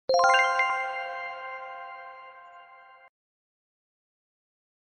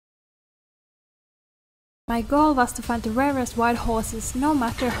My goal was to find the rarest wild horses, no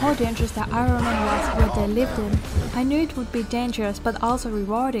matter how dangerous the environment was where they lived in. I knew it would be dangerous but also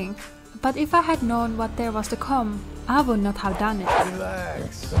rewarding. But if I had known what there was to come, I would not have done it.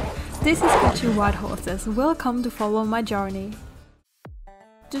 Relax. This is Rdr2 Wildhorses. Welcome to follow my journey.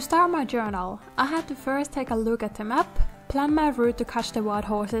 To start my journal, I had to first take a look at the map, plan my route to catch the wild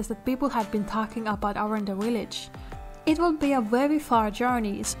horses that people had been talking about around the village. It would be a very far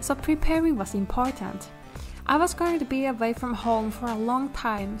journey, so preparing was important. I was going to be away from home for a long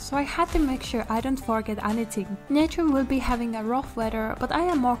time, so I had to make sure I don't forget anything. Nature will be having a rough weather, but I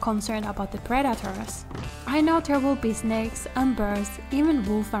am more concerned about the predators. I know there will be snakes and bears, even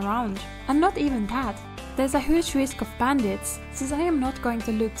wolves around. And not even that. There's a huge risk of bandits. Since I am not going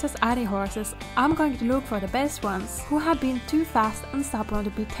to look just at any horses, I'm going to look for the best ones, who have been too fast and stubborn to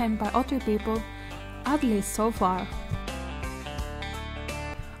be tamed by other people, at least so far.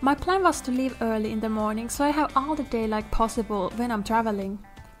 My plan was to leave early in the morning so I have all the daylight possible when I'm traveling.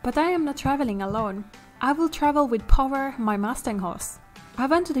 But I am not traveling alone. I will travel with Power, my Mustang horse. I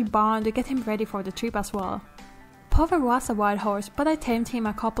went to the barn to get him ready for the trip as well. Power was a wild horse, but I tamed him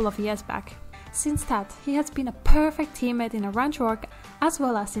a couple of years back. Since that, he has been a perfect teammate in a ranch work as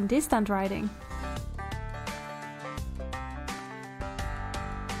well as in distant riding.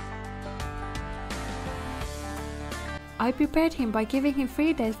 I prepared him by giving him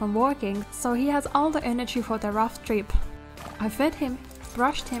 3 days from working, so he has all the energy for the rough trip. I fed him,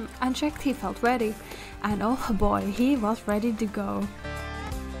 brushed him and checked he felt ready, and oh boy, he was ready to go.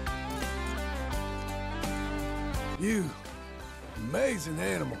 You, amazing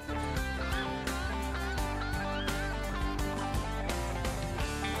animal.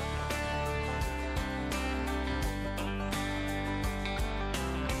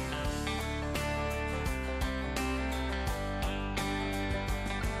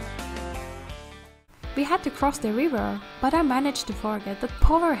 We had to cross the river, but I managed to forget that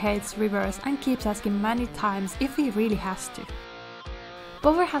Power hates rivers and keeps asking many times if he really has to.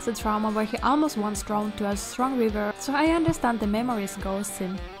 Power has a trauma where he almost once drowned to a strong river, so I understand the memories ghost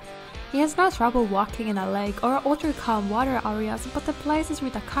him. He has no trouble walking in a lake or other calm water areas, but the places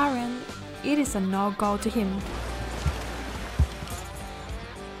with a current, it is a no-go to him.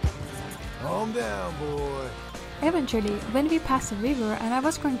 Calm down, boy. Eventually, when we passed the river and I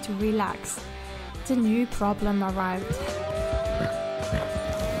was going to relax, the new problem arrived.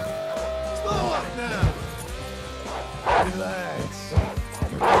 Slow up now. Relax.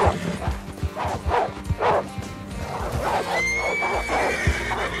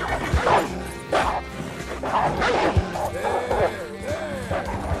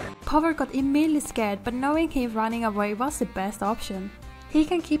 Power got immediately scared, but knowing him running away was the best option. He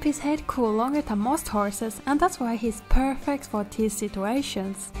can keep his head cool longer than most horses, and that's why he's perfect for these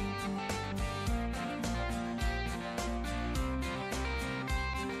situations.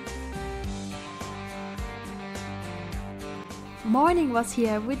 Morning was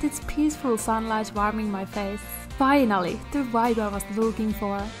here with its peaceful sunlight warming my face. Finally, the vibe I was looking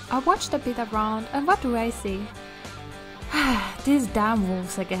for. I watched a bit around and what do I see? These damn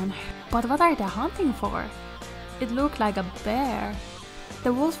wolves again. But what are they hunting for? It looked like a bear.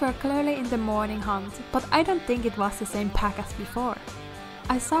 The wolves were clearly in the morning hunt, but I don't think it was the same pack as before.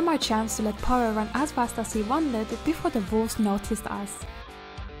 I saw my chance to let Power run as fast as he wanted before the wolves noticed us.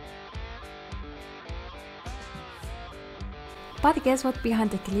 But guess what behind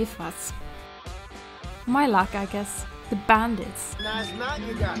the cliff was? My luck, I guess. The bandits. Nice mount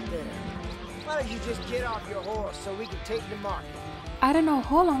you got there. Why don't you just get off your horse so we can take the market? I don't know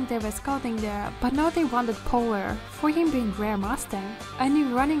how long they were scouting there, but now they wanted Power, for him being rare Mustang. I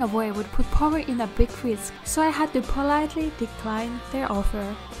knew running away would put Power in a big risk, so I had to politely decline their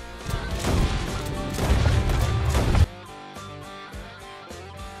offer.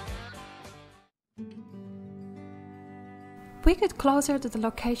 We got closer to the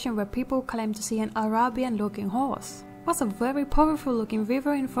location where people claim to see an Arabian-looking horse. It was a very powerful-looking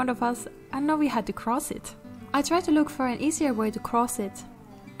river in front of us, and now we had to cross it. I tried to look for an easier way to cross it,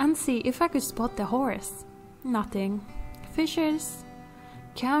 and see if I could spot the horse. Nothing. Fishers,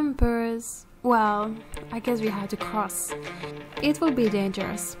 campers. Well, I guess we had to cross. It will be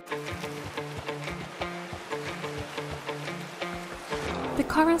dangerous. The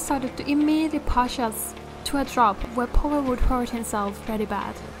current started to immediately push us to a drop where Power would hurt himself pretty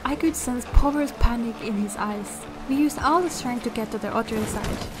bad. I could sense Power's panic in his eyes. We used all the strength to get to the other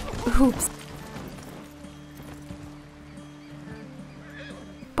side. Oops.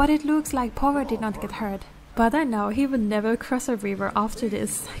 But it looks like Power did not get hurt. But I know he would never cross a river after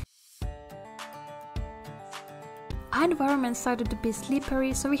this. Our environment started to be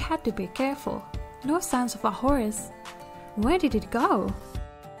slippery, so we had to be careful. No signs of a horse. Where did it go?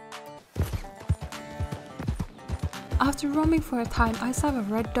 After roaming for a time, I saw a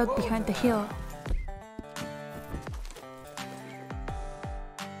red dot behind the hill.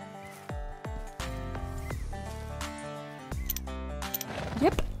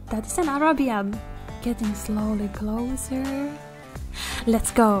 Yep, that is an Arabian. Getting slowly closer.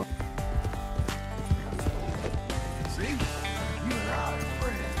 Let's go. See? You and I are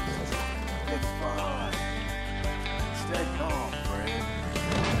friends. It's fine. Stay calm, friend.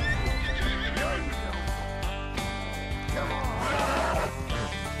 There you go. Come on.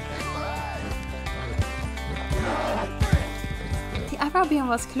 The Arabian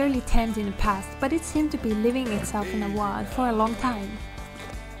was clearly tamed in the past, but it seemed to be living itself in the wild for a long time.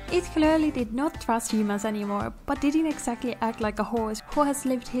 It clearly did not trust humans anymore, but didn't exactly act like a horse who has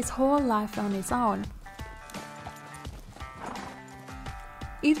lived his whole life on its own.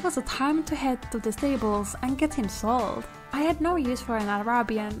 It was a time to head to the stables and get him sold. I had no use for an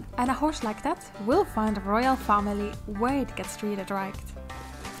Arabian, and a horse like that will find a royal family where it gets treated right.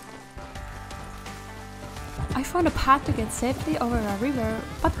 I found a path to get safely over a river,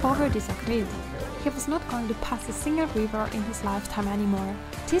 but Power disagreed. He was not going to pass a single river in his lifetime anymore.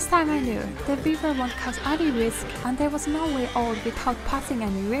 This time I knew the river won't cause any risk, and there was no way out without passing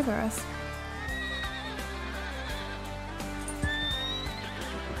any rivers.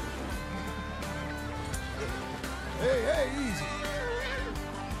 Hey, easy.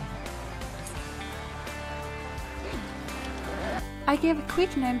 I gave a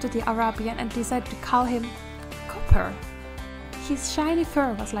quick name to the Arabian and decided to call him Copper. His shiny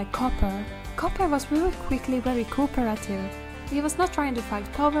fur was like copper. Copper was really quickly very cooperative. He was not trying to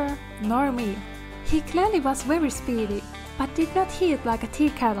fight Power, nor me. He clearly was very speedy, but did not hit like a tea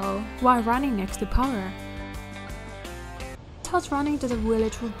kettle while running next to Power. I thought running to the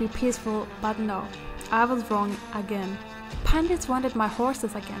village would be peaceful, but no, I was wrong again. Bandits wanted my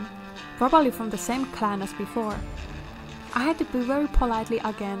horses again, probably from the same clan as before. I had to be very politely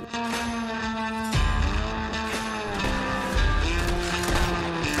again.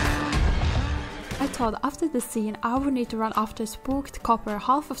 I thought after the scene I would need to run after spooked Copper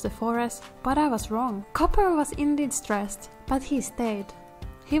half of the forest, but I was wrong. Copper was indeed stressed, but he stayed.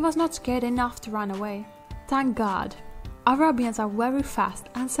 He was not scared enough to run away. Thank God. Arabians are very fast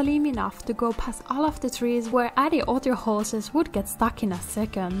and slim enough to go past all of the trees where any other horses would get stuck in a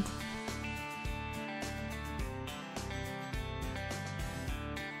second.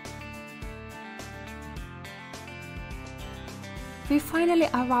 We finally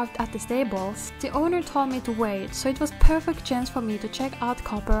arrived at the stables. The owner told me to wait, so it was perfect chance for me to check out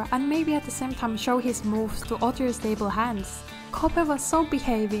Copper and maybe at the same time show his moves to other stable hands. Copper was so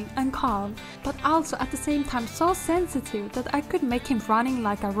behaving and calm, but also at the same time so sensitive that I could make him running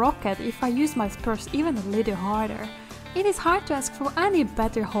like a rocket if I used my spurs even a little harder. It is hard to ask for any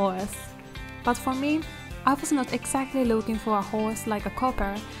better horse. But for me, I was not exactly looking for a horse like a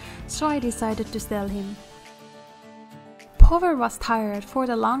Copper, so I decided to sell him. Power was tired for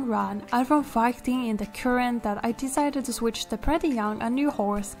the long run and from fighting in the current that I decided to switch the pretty young and new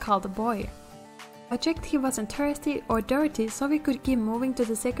horse called the Boy. I checked he wasn't thirsty or dirty, so we could keep moving to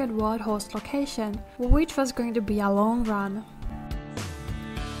the second Wildhorse location, which was going to be a long run.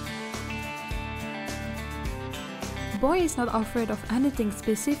 Boy is not afraid of anything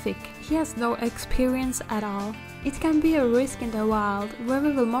specific. He has no experience at all. It can be a risk in the wild, where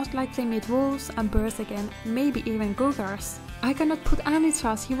we will most likely meet wolves and bears again, maybe even cougars. I cannot put any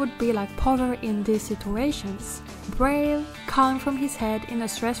trust he would be like Power in these situations. Brave, calm from his head in a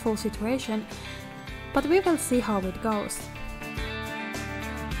stressful situation, but we will see how it goes.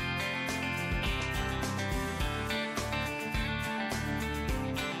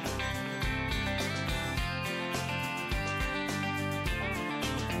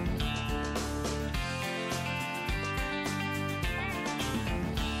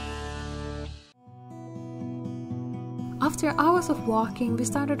 After hours of walking, we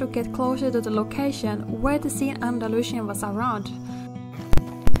started to get closer to the location where the scene Andalusian was around.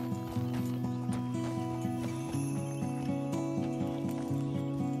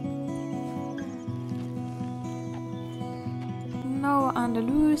 No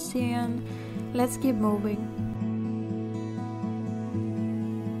Andalusian, let's keep moving.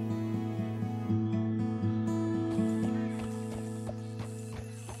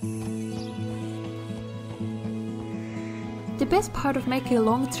 The best part of making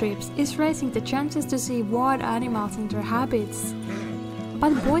long trips is raising the chances to see wild animals in their habits.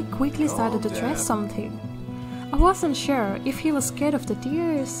 But Boy quickly started to try something. I wasn't sure if he was scared of the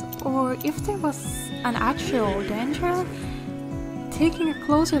deers or if there was an actual danger. Taking a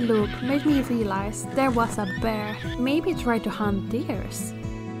closer look made me realize there was a bear, maybe tried to hunt deers.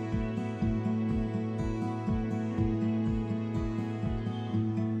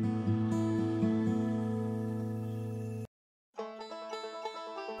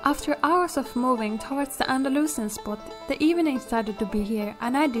 After hours of moving towards the Andalusian spot, the evening started to be here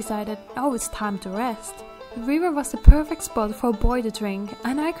and I decided, oh, it's time to rest. The river was the perfect spot for a boy to drink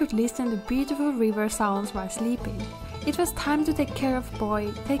and I could listen to beautiful river sounds while sleeping. It was time to take care of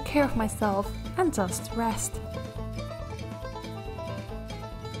boy, take care of myself and just rest.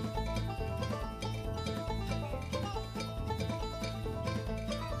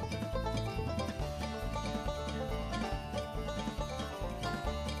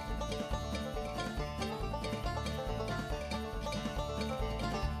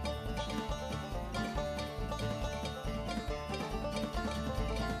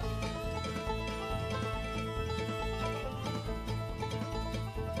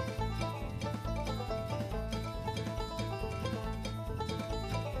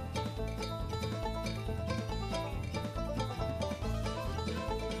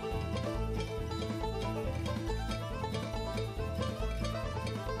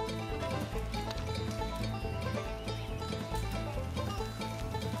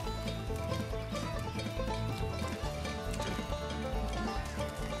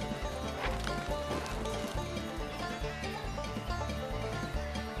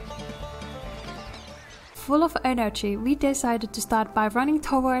 Full of energy, we decided to start by running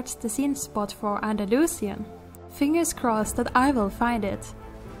towards the scene spot for Andalusian. Fingers crossed that I will find it.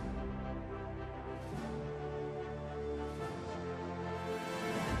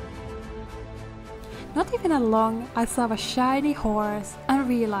 Not even long, I saw a shiny horse and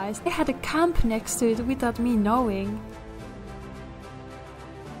realized they had a camp next to it without me knowing.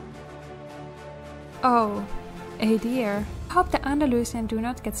 Oh, a deer. I hope the Andalusian do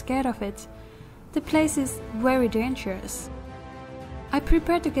not get scared of it. The place is very dangerous. I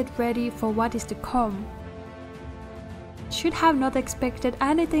prepared to get ready for what is to come. Should have not expected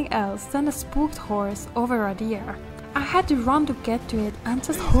anything else than a spooked horse over a deer. I had to run to get to it and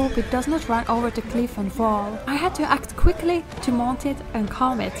just hope it does not run over the cliff and fall. I had to act quickly to mount it and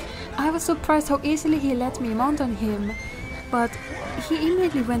calm it. I was surprised how easily he let me mount on him, but he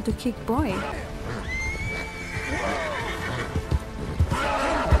immediately went to kick boy.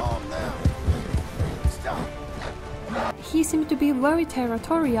 He seemed to be very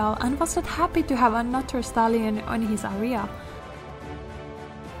territorial and was not happy to have another stallion on his area.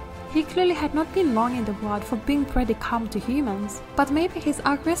 He clearly had not been long in the wild for being pretty calm to humans, but maybe his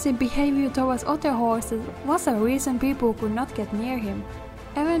aggressive behavior towards other horses was a reason people could not get near him.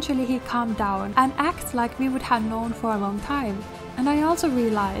 Eventually he calmed down and acted like we would have known for a long time. And I also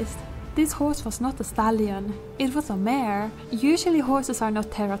realized this horse was not a stallion, it was a mare. Usually horses are not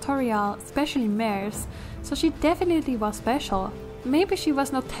territorial, especially mares, so she definitely was special. Maybe she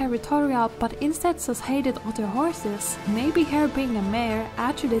was not territorial but instead just hated other horses. Maybe her being a mare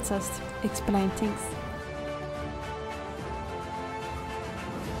actually just explained things.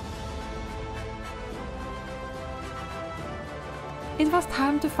 It was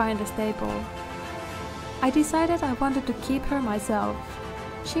time to find a stable. I decided I wanted to keep her myself.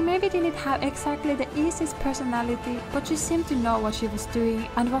 She maybe didn't have exactly the easiest personality, but she seemed to know what she was doing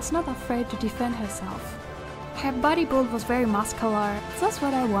and was not afraid to defend herself. Her body build was very muscular, just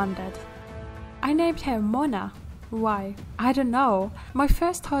what I wanted. I named her Mona. Why? I don't know. My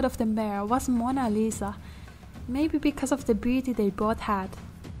first thought of the mare was Mona Lisa, maybe because of the beauty they both had.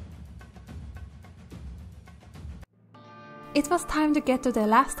 It was time to get to the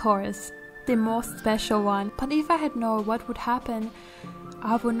last horse, the most special one, but if I had known what would happen,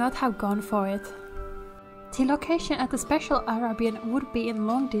 I would not have gone for it. The location at the special Arabian would be in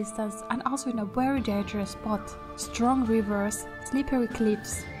long distance and also in a very dangerous spot. Strong rivers, slippery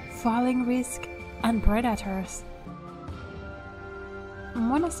cliffs, falling risk and predators.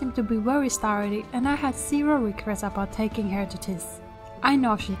 Mona seemed to be very sturdy and I had zero regrets about taking her to this. I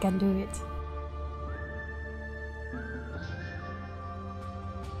know she can do it.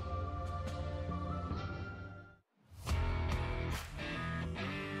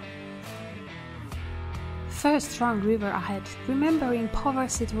 First strong river ahead. Remembering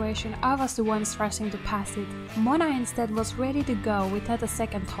Power's situation, I was the one stressing to pass it. Mona instead was ready to go without a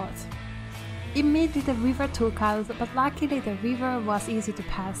second thought. Immediately the river took out, but luckily the river was easy to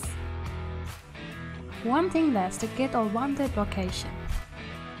pass. One thing less to get our wanted location.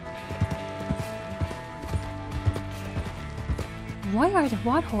 Why are the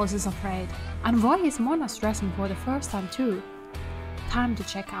Wildhorses afraid? And why is Mona stressing for the first time too? Time to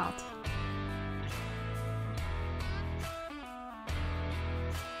check out.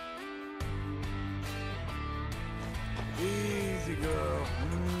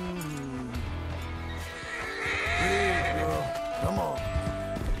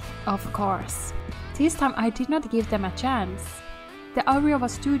 Of course. This time I did not give them a chance. The area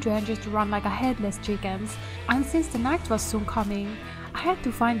was too dangerous to run like a headless chickens, and since the night was soon coming, I had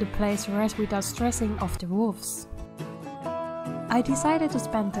to find a place to rest without stressing off the wolves. I decided to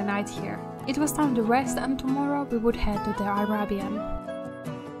spend the night here. It was time to rest, and tomorrow we would head to the Arabian.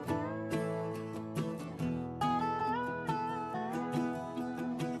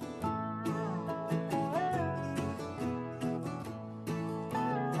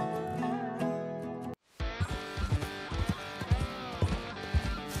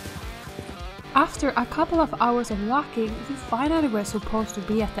 After a couple of hours of walking, we finally were supposed to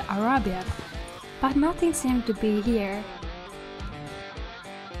be at the Arabian, but nothing seemed to be here.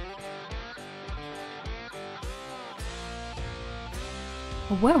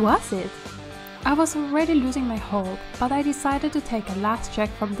 Where was it? I was already losing my hope, but I decided to take a last check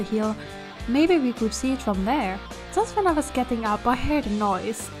from the hill. Maybe we could see it from there. Just when I was getting up, I heard a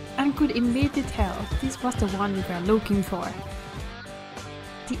noise and could immediately tell this was the one we were looking for.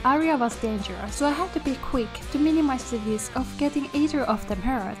 The area was dangerous, so I had to be quick to minimize the risk of getting either of them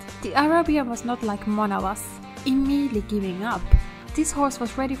hurt. The Arabian was not like Mona was, immediately giving up. This horse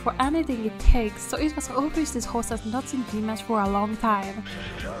was ready for anything it takes, so it was obvious this horse has not seen humans for a long time.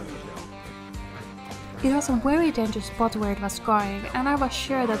 It was a very dangerous spot where it was going, and I was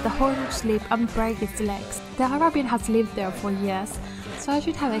sure that the horse would slip and break its legs. The Arabian has lived there for years, so I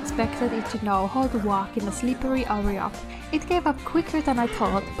should have expected it to know how to walk in a slippery area. It gave up quicker than I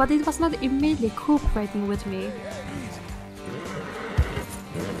thought, but it was not immediately cooperating with me.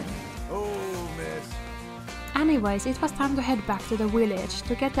 Anyways, it was time to head back to the village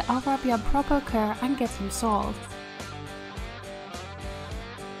to get the Arabian proper care and get him solved.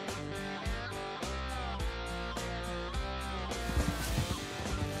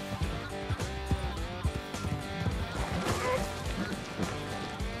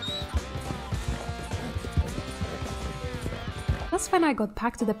 Just when I got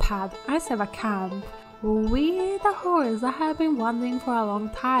back to the pad, I saw a camp. With a horse I have been wondering for a long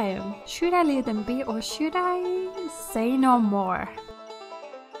time. Should I leave them be or should I say no more?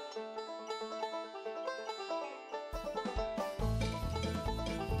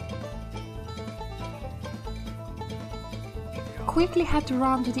 Quickly had to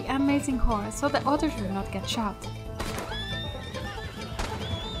run to the amazing horse so the others would not get shot.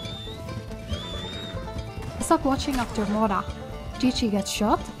 Stop watching after Mona. Did she get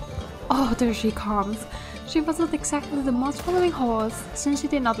shot? Oh, there she comes. She was not exactly the most following horse, since she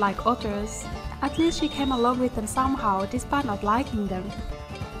did not like otters. At least she came along with them somehow, despite not liking them.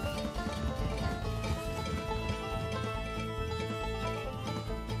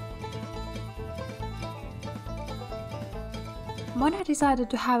 Mona decided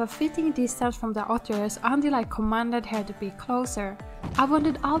to have a fitting distance from the otters until I commanded her to be closer. I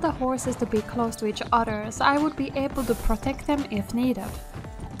wanted all the horses to be close to each other, so I would be able to protect them if needed.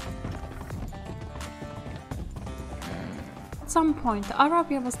 At some point, the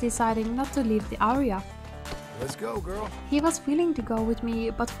Arabian was deciding not to leave the area. Let's go, girl. He was willing to go with me,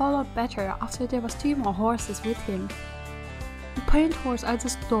 but followed better after there was 2 more horses with him. The paint horse I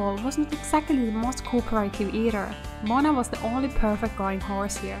just stole wasn't exactly the most cooperative either. Mona was the only perfect going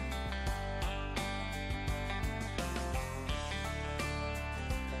horse here.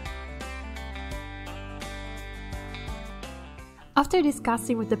 After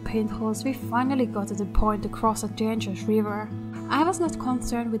discussing with the paint horse, we finally got to the point to cross a dangerous river. I was not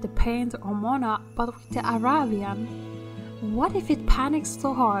concerned with the paint or Mona, but with the Arabian. What if it panics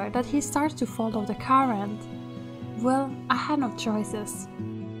so hard that he starts to follow the current? Well, I had no choices.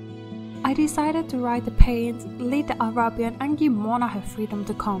 I decided to ride the paint, lead the Arabian and give Mona her freedom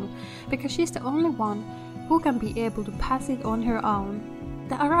to come, because she's the only one who can be able to pass it on her own.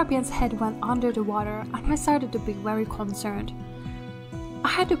 The Arabian's head went under the water and I started to be very concerned. I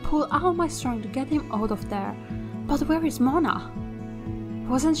had to pull all my strength to get him out of there. But where is Mona?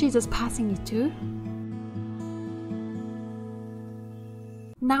 Wasn't she just passing it too?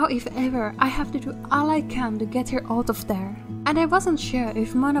 Now if ever, I have to do all I can to get her out of there. And I wasn't sure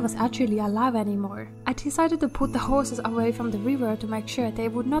if Mona was actually alive anymore. I decided to put the horses away from the river to make sure they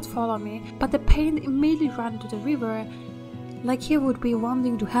would not follow me, but the paint immediately ran to the river like he would be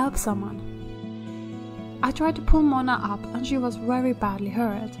wanting to help someone. I tried to pull Mona up and she was very badly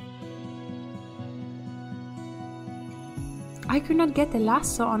hurt. I could not get the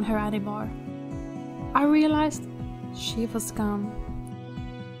lasso on her anymore. I realized she was gone.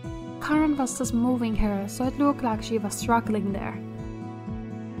 Current was just moving her, so it looked like she was struggling there.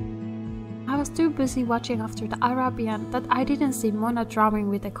 I was too busy watching after the Arabian that I didn't see Mona drowning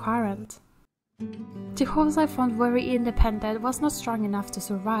with the current. The horse I found very independent was not strong enough to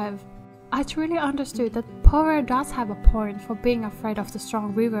survive. I truly understood that Power does have a point for being afraid of the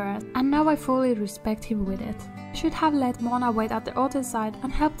strong river, and now I fully respect him with it. I should have let Mona wait at the other side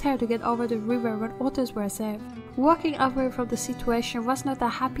and helped her to get over the river when others were safe. Walking away from the situation was not a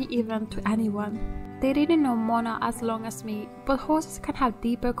happy event to anyone. They didn't know Mona as long as me, but horses can have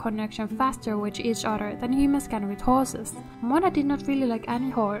deeper connection faster with each other than humans can with horses. Mona did not really like any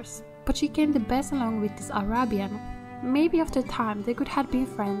horse, but she came the best along with this Arabian. Maybe after time they could have been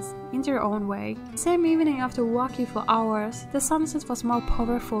friends, in their own way. Same evening after walking for hours, the sunset was more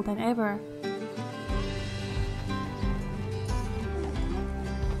powerful than ever.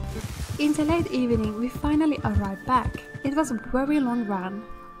 In the late evening we finally arrived back. It was a very long run,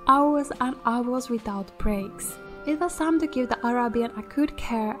 hours and hours without breaks. It was time to give the Arabian a good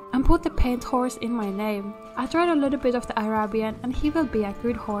care and put the paint horse in my name. I tried a little bit of the Arabian and he will be a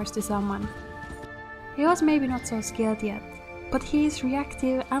good horse to someone. He was maybe not so skilled yet, but he is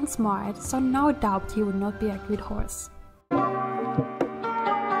reactive and smart, so no doubt he would not be a good horse.